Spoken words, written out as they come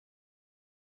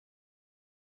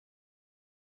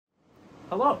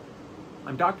Hello,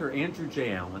 I'm Dr. Andrew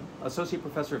J. Allen, Associate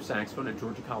Professor of Saxophone at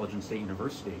Georgia College and State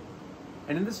University.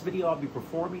 And in this video, I'll be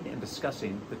performing and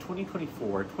discussing the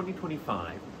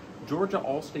 2024-2025 Georgia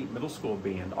All-State Middle School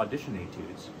Band Audition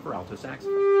Etudes for alto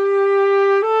saxophone.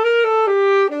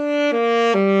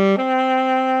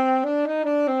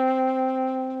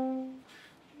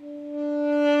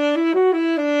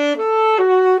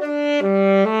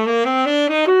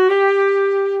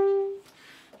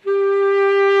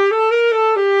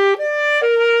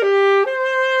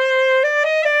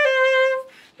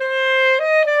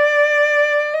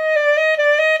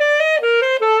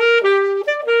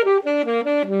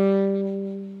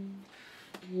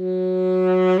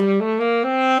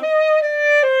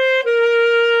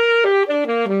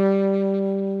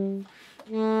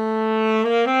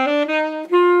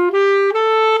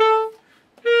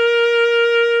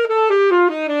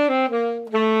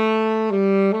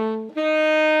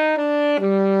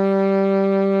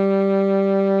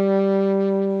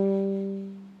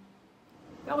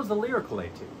 That was the lyrical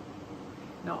etude.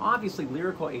 Now obviously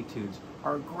lyrical etudes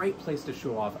are a great place to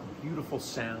show off a beautiful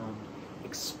sound,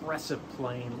 expressive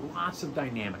playing, lots of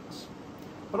dynamics.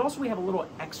 But also we have a little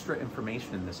extra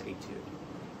information in this etude.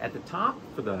 At the top,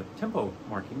 for the tempo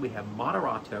marking, we have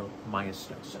moderato,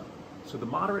 maestoso. So the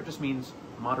moderate just means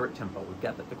moderate tempo. We've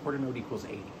got that the quarter note equals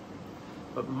 80.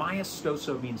 But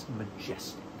maestoso means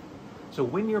majestic. So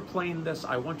when you're playing this,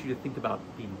 I want you to think about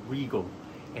being regal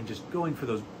and just going for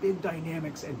those big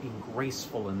dynamics and being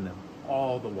graceful in them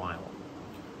all the while.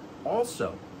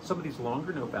 Also, some of these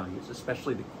longer note values,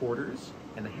 especially the quarters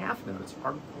and the half notes,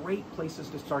 are great places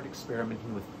to start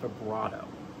experimenting with vibrato.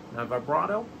 Now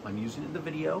vibrato, I'm using it in the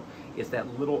video, is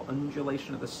that little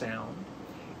undulation of the sound.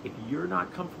 If you're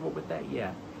not comfortable with that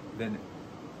yet, then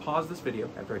pause this video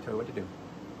after I tell you what to do.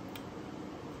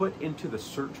 Put into the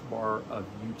search bar of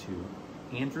YouTube,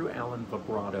 Andrew Allen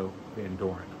Vibrato Van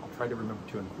Doren. I'll try to remember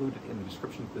to include it in the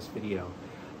description of this video.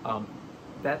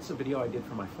 That's a video I did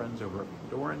for my friends over at Van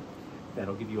Doren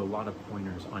that'll give you a lot of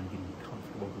pointers on getting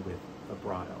comfortable with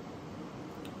vibrato.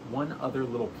 One other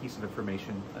little piece of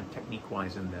information,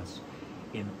 technique-wise in this,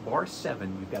 in bar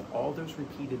 7, you've got all those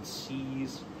repeated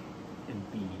C's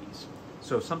and B's.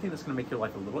 So something that's going to make your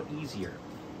life a little easier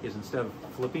is instead of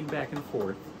flipping back and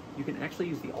forth, you can actually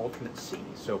use the alternate C.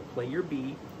 So play your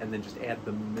B and then just add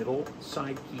the middle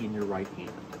side key in your right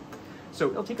hand. So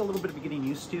it'll take a little bit of getting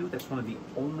used to. That's one of the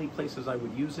only places I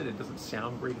would use it. It doesn't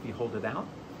sound great if you hold it out.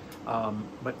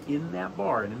 But in that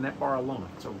bar, and in that bar alone,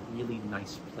 it's a really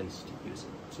nice place to use it.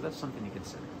 So that's something to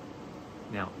consider.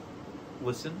 Now,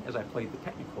 listen as I play the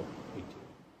technical etude.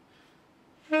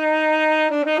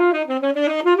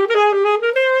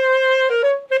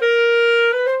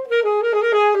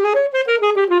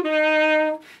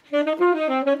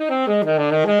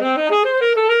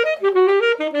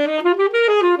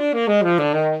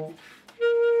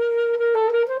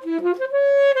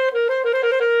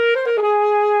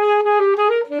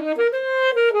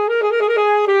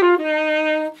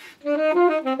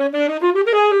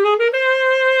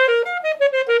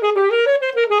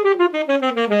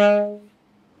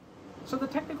 So the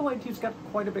technical etude's got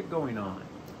quite a bit going on.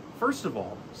 First of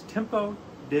all, it's tempo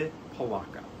di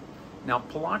polacca. Now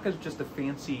polacca is just a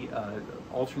fancy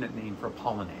alternate name for a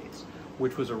polonaise,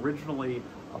 which was originally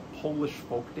a Polish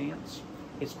folk dance.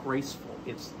 It's graceful,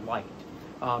 it's light.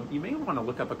 You may want to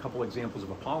look up a couple examples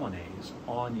of a polonaise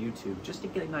on YouTube just to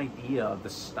get an idea of the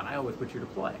style with which you're to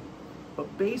play.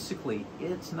 But basically,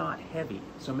 it's not heavy,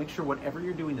 so make sure whatever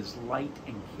you're doing is light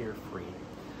and carefree.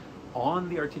 On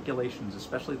the articulations,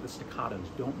 especially the staccatos,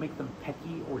 don't make them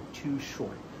pecky or too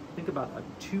short. Think about a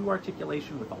 2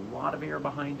 articulation with a lot of air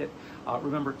behind it.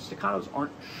 Remember, staccatos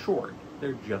aren't short,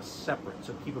 they're just separate,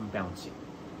 so keep them bouncy.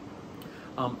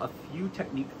 A few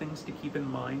technique things to keep in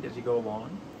mind as you go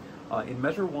along. In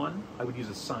measure 1, I would use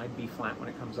a side B flat when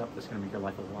it comes up. That's going to make your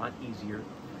life a lot easier.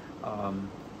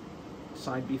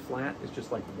 Side B flat is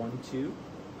just like 1, 2,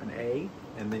 an A,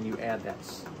 and then you add that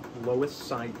lowest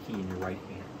side key in your right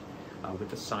hand with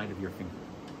the side of your finger.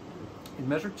 In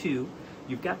measure 2,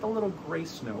 you've got the little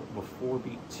grace note before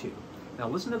beat 2. Now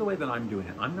listen to the way that I'm doing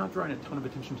it. I'm not drawing a ton of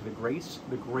attention to the grace.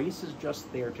 The grace is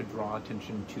just there to draw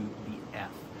attention to the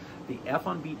F. The F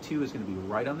on beat 2 is going to be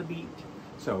right on the beat.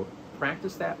 So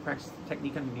practice that, practice the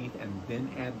technique underneath, and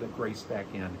then add the grace back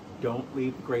in. Don't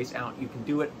leave the grace out. You can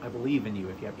do it. I believe in you.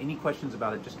 If you have any questions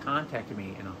about it, just contact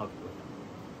me and I'll help you with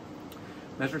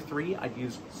it. Measure 3, I'd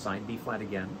use side B flat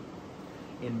again.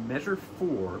 In measure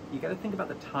 4, you got to think about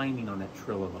the timing on that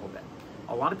trill a little bit.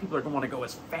 A lot of people are going to want to go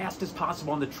as fast as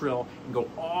possible on the trill and go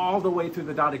all the way through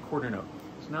the dotted quarter note.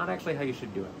 It's not actually how you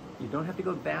should do it. You don't have to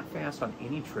go that fast on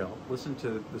any trill. Listen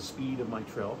to the speed of my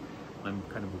trill. I'm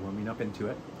kind of warming up into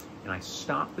it. And I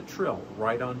stop the trill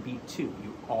right on beat 2.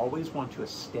 You always want to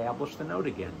establish the note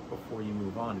again before you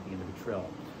move on at the end of the trill.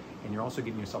 And you're also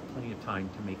giving yourself plenty of time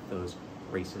to make those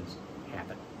graces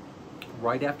happen.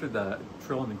 Right after the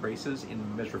trill and the graces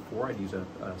in measure 4, I'd use a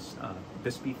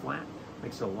bis B flat.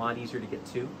 Makes it a lot easier to get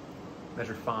to.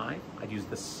 Measure 5, I'd use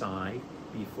the side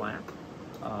B flat.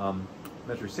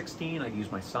 Measure 16, I'd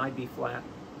use my side B flat.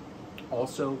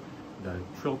 Also, the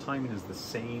trill timing is the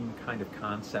same kind of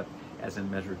concept as in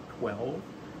measure 12.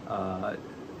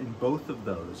 In both of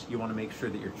those, you want to make sure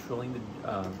that you're trilling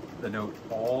the note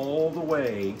all the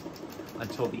way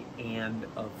until the and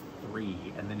of 3,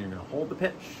 and then you're going to hold the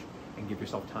pitch and give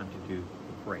yourself time to do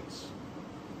the grace.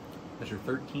 Measure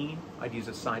 13, I'd use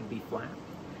a side B flat.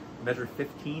 Measure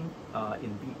 15,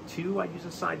 in beat 2, I'd use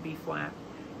a side B flat,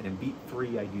 and in beat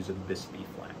 3, I'd use a bis B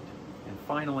flat. And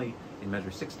finally, in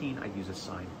measure 16, I'd use a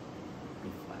side B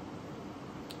flat.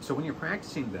 So when you're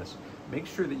practicing this, make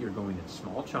sure that you're going in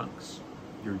small chunks.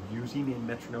 You're using a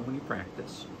metronome when you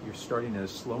practice. You're starting at a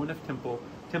slow enough tempo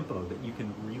that you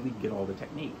can really get all the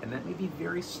technique. And that may be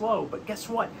very slow, but guess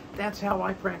what? That's how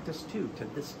I practice too, to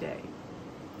this day.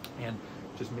 And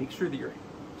just make sure that you're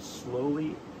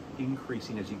slowly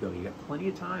increasing as you go. You got plenty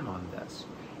of time on this.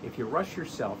 If you rush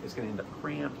yourself, it's going to end up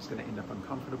cramped, it's going to end up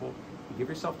uncomfortable. If you give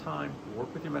yourself time,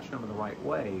 work with your metronome in the right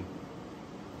way,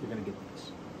 you're going to get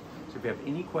this. So if you have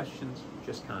any questions,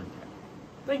 just contact me.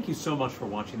 Thank you so much for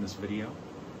watching this video.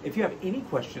 If you have any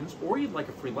questions or you'd like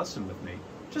a free lesson with me,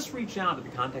 just reach out at the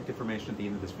contact information at the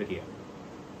end of this video.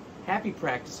 Happy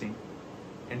practicing,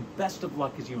 and best of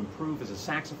luck as you improve as a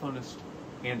saxophonist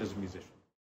and as a musician.